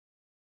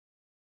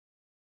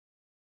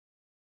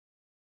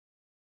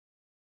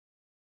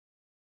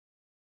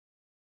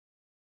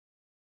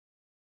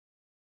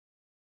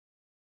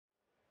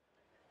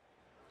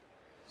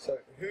So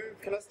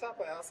can I start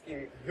by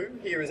asking, who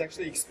here has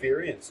actually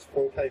experienced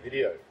 4K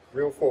video,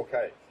 real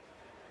 4K?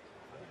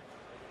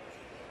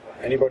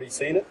 Anybody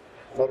seen it?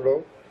 Not at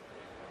all?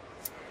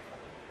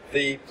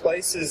 The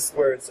places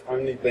where it's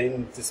only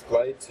been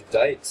displayed to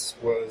date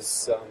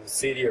was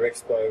CEDIA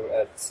Expo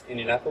at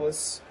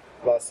Indianapolis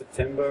last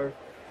September,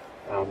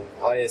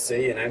 ISE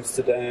in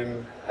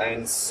Amsterdam,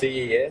 and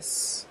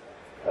CES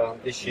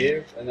this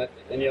year. And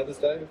any others,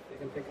 Dave, you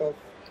can think of?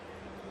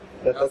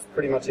 That's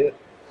pretty much it.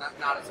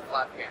 Not as a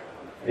flat camera.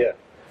 Yeah,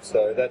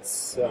 so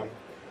that's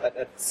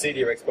at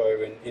CEDIA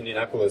Expo in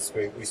Indianapolis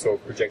we saw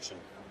projection,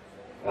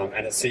 and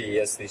at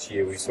CES this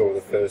year we saw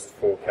the first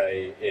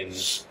 4K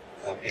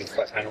in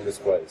flat panel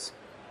displays.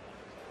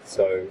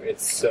 So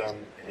it's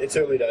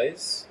early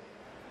days,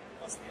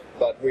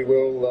 but we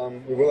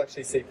will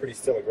actually see pretty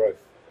stellar growth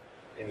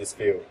in this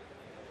field.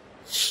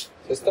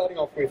 So starting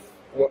off with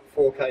what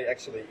 4K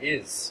actually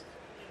is,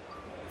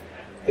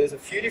 there's a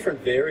few different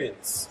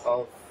variants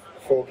of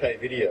 4K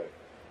video.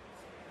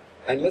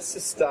 And let's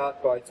just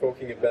start by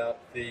talking about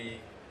the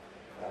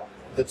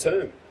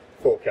term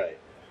 4K.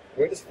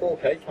 Where does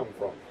 4K come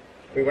from?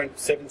 We went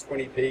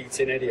 720p,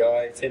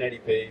 1080i,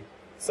 1080p,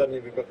 suddenly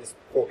we've got this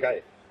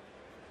 4K.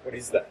 What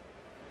is that?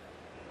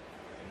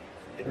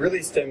 It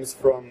really stems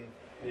from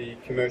the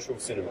commercial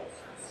cinema,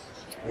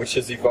 which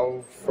has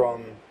evolved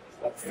from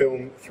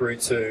film through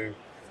to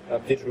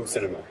digital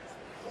cinema.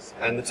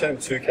 And the term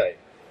 2K,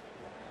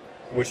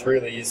 which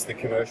really is the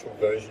commercial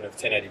version of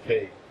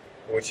 1080p,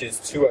 which is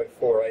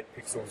 2048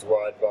 pixels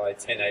wide by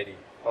 1080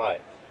 high.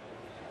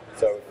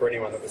 So for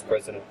anyone that was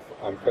present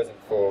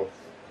for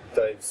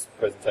Dave's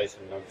presentation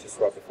just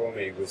right before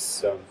me,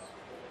 was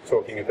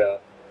talking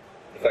about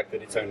the fact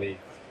that it's only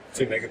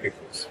 2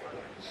 megapixels,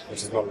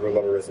 which is not a real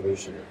lot of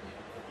resolution.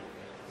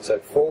 So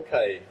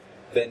 4K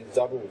then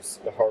doubles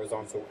the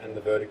horizontal and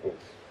the vertical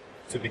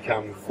to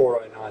become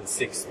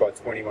 4096 by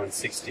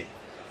 2160.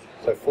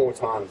 So 4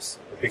 times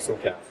the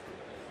pixel count.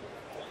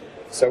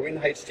 So in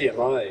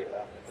HDMI,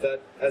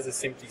 that as a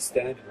SMPTE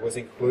standard was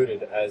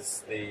included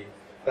as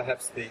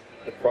perhaps the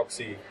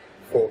proxy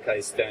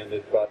 4K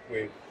standard, but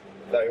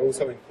they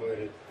also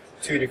included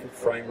 2 different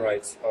frame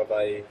rates of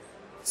a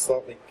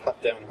slightly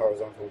cut down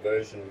horizontal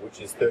version,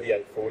 which is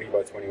 3840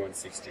 by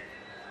 2160,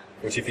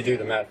 which if you do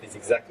the math is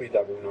exactly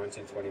double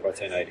 1920 by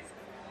 1080.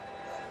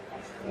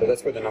 So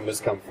that's where the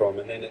numbers come from,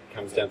 and then it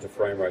comes down to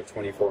frame rate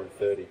 24 and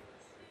 30.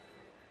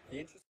 The